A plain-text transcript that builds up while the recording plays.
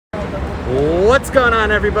What's going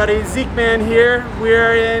on, everybody? Zeekman here.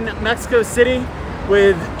 We're in Mexico City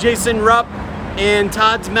with Jason, Rupp, and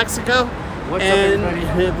Todd's Mexico. What's up,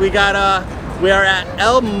 everybody? We are at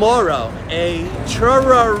El Moro, a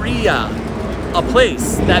churreria, a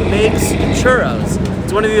place that makes churros.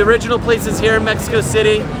 It's one of the original places here in Mexico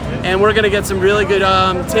City, and we're gonna get some really good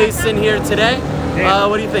tastes in here today.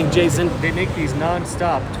 What do you think, Jason? They make these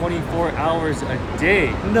non-stop, 24 hours a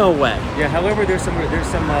day. No way. Yeah. However, there's some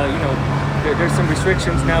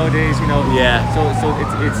restrictions nowadays. Yeah. So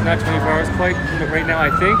it's not 24 hours quite right now,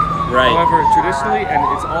 I think. Right. However, traditionally, and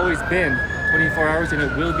it's always been 24 hours, and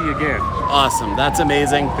it will be again. Awesome. That's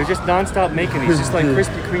amazing. They're just non-stop making these, just like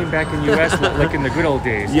Krispy Kreme back in US, like in the good old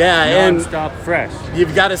days. Yeah. Non-stop fresh.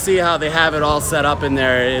 You've got to see how they have it all set up in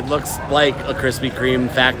there. It looks like a Krispy Kreme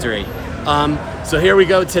factory. So here we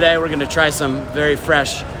go today. We're going to try some very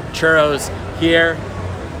fresh churros here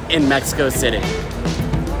in Mexico City.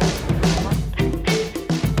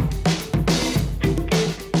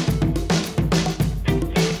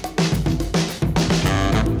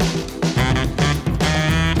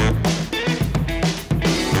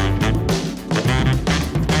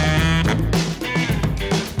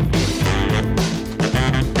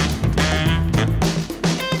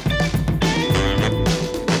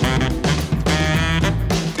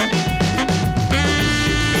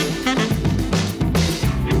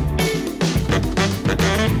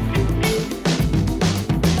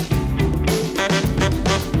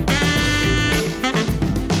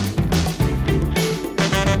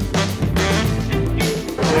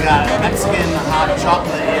 We got Mexican hot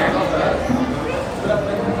chocolate here.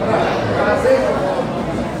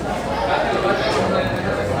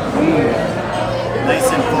 Nice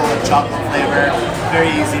and full of chocolate flavor, very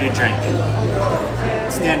easy to drink.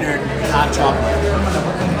 Standard hot chocolate.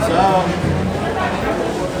 So,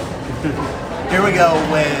 here we go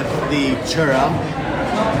with the churro.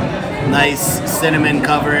 Nice cinnamon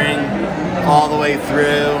covering all the way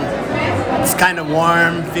through. It's kind of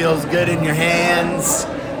warm, feels good in your hands.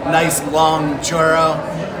 Nice long churro.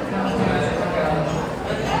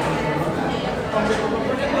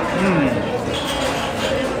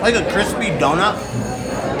 Like a crispy donut,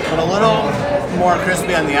 but a little more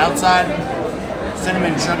crispy on the outside.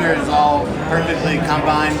 Cinnamon sugar is all perfectly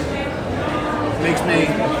combined. Makes me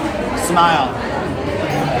smile.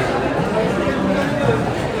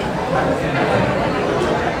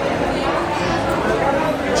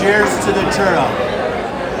 Cheers to the churro.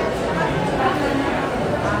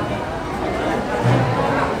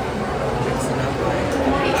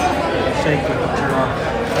 Shake the churro.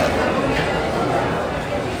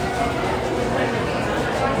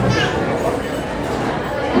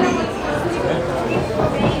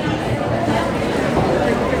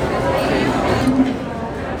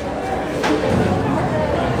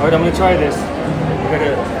 All right, I'm gonna try this. We got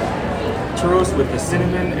a churros with the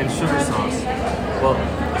cinnamon and sugar sauce. Well,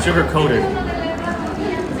 sugar coated.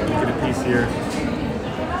 Get a piece here.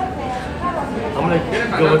 I'm gonna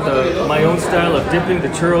go with my own style of dipping the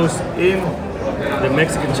churros in the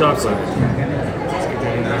Mexican chocolate. Let's get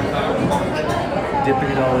that in there. Dipping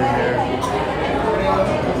it all in there.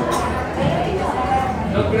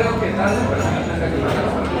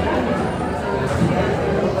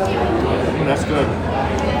 That's good.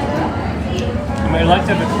 I mean, I'd like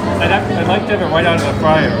to have it right out of the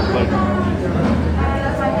fryer, but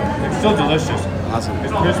it's still delicious. Awesome.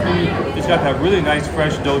 It's crispy. It's got that really nice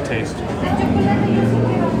fresh dough taste. I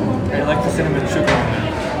like the cinnamon sugar on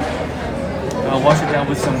there. I'll wash it down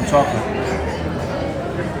with some chocolate.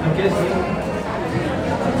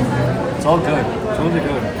 It's all good. It's really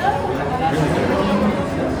good. Really good.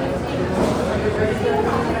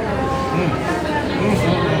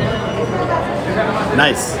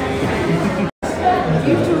 Nice.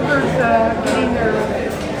 YouTubers getting their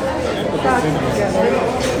shots together.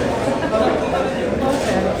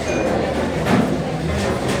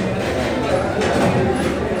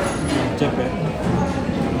 Dip it.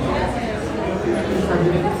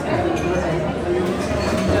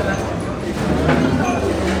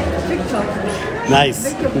 TikTokers. Nice.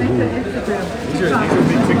 They can make an Instagram. These are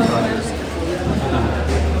big TikTokers.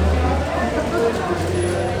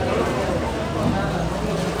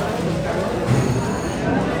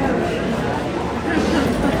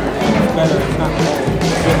 It's not cold.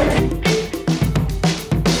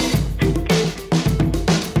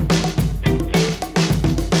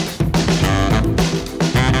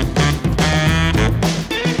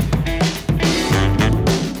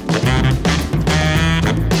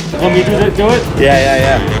 Want me to do it?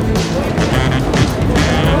 Yeah.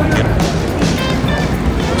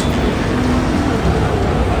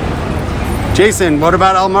 Jason, what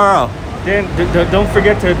about El Moro? Then don't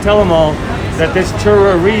forget to tell them all that this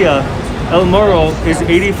churreria, El Moro, is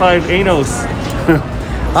 85 anos.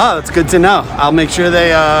 Oh, that's good to know. I'll make sure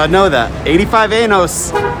they know that. 85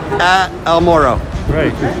 anos at El Moro.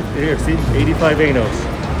 Right, here, see, 85 anos.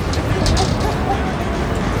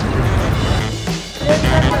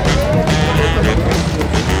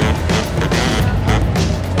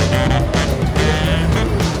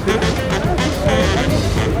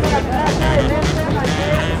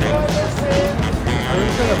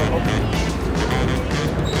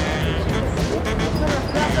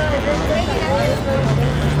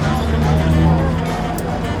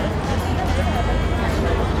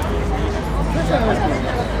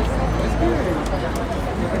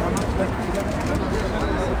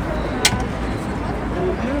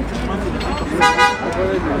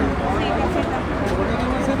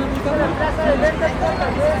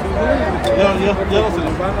 Ya no se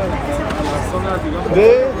nos van a la zona, digamos, de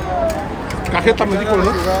cajeta, me dijo, ¿no?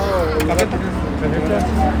 Cajeta.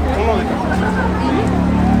 Uno de cajeta.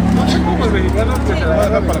 Como el mexicano que se le va a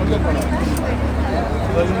dejar para aquí.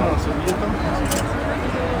 Darle una servilleta.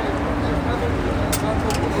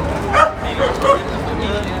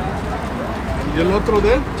 Y el otro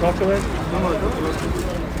de chocolate. Uno de chocolate.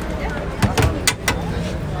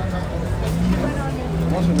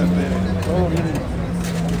 Vamos a meter todo bien.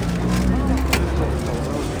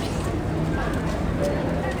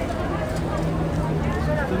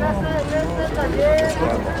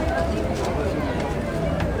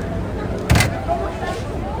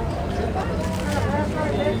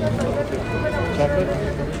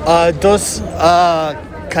 Dos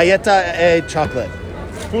galleta y chocolate.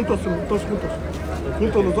 Juntos, dos juntos.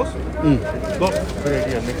 ¿Juntos los dos? Dos.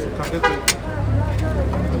 Cajeta.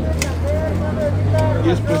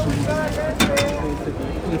 10 pesos.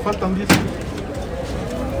 Le faltan 10.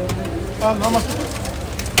 Ah, nada más.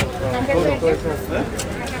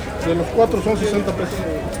 De los 4 son 60 pesos.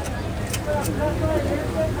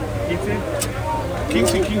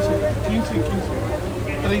 15, 15.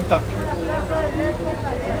 30.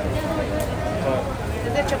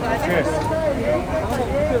 ¿Es de chocolate? Yes.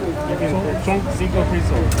 Son 5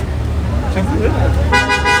 pesos.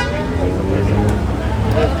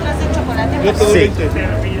 ¿Otras de chocolate? Yo te doy Sí. 20.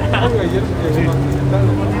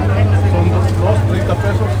 Son 2, 30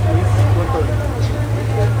 pesos.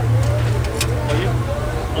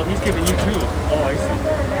 Oh, he's giving you 2. Oh, I see.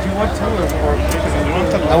 Do you want 2 or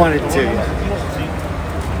I wanted two. Yeah.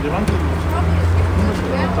 Levántalo.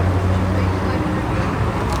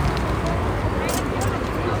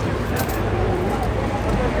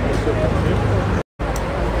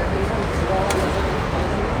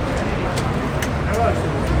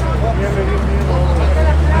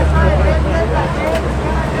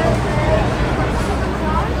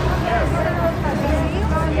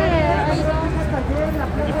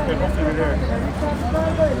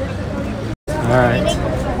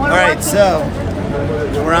 Alright, so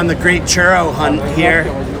we're on the great churro hunt here,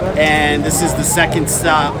 and this is the second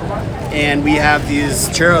stop, and we have these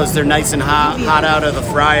churros. They're nice and hot out of the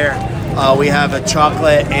fryer. We have a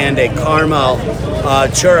chocolate and a caramel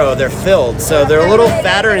churro. They're filled, so they're a little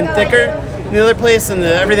fatter and thicker than the other place, and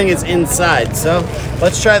everything is inside. So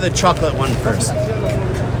let's try the chocolate one first.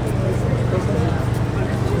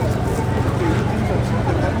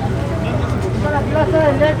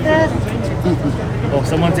 Oh,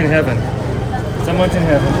 someone's in heaven. Someone's in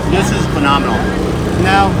heaven. This is phenomenal.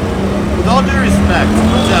 Now, with all due respect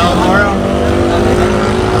to El Moro,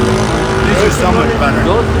 these are so much better.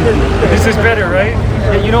 This is better, right?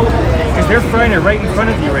 Yeah, you know, because they're frying it right in front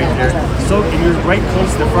of you right there. So you're right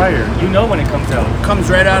close to the fryer. You know when it comes out. Comes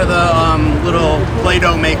right out of the little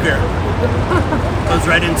Play-Doh maker. Goes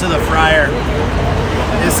right into the fryer.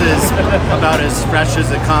 This is about as fresh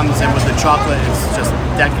as it comes, and with the chocolate, it's just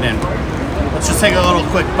decadent. Let's just take a little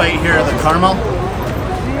quick bite here of the caramel.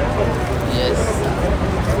 Yes.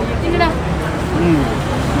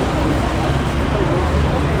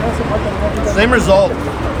 Same result,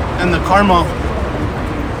 and the caramel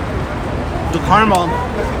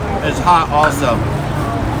is hot also.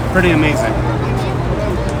 Pretty amazing.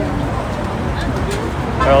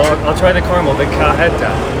 I'll try the caramel, the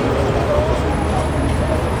cajeta.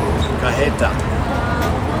 Cajeta.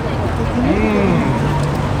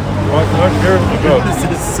 What's yours? This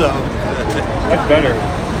is so good. That's better.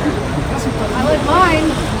 I like mine.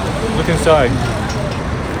 Look inside.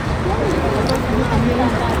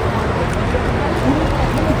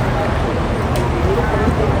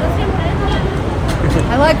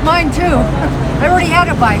 I like mine too. I already had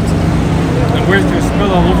a bite. And where's the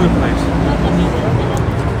smell all over the place?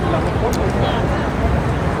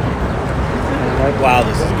 Wow,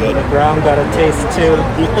 this is good. The ground got a taste too.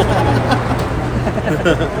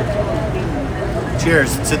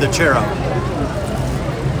 Cheers to the churro.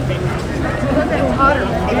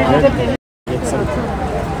 Get some,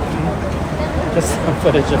 just some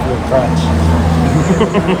footage of your crunch.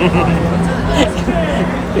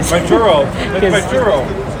 My churro. That's my churro.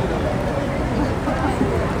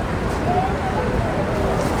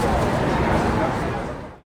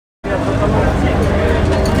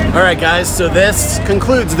 All right, guys, so this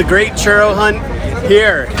concludes the great churro hunt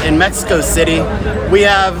here in Mexico City. We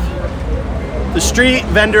have the street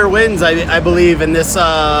vendor wins, I believe, in this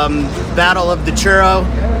battle of the churro.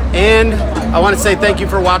 And I want to say thank you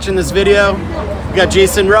for watching this video. We got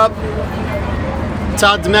Jason Rupp,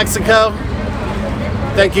 Todd to Mexico.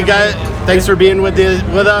 Thank you guys. Thanks for being with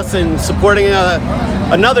us and supporting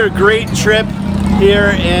another great trip here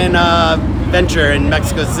in Venture in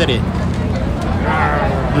Mexico City.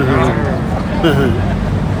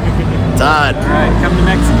 Todd. All right, come to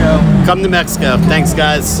Mexico. Come to Mexico. Thanks,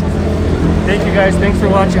 guys. Thank you guys. Thanks for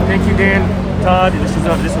watching. Thank you, Dan, Todd. This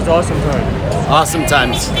was awesome time. Awesome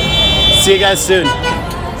times. See you guys soon.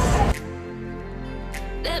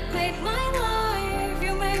 That made my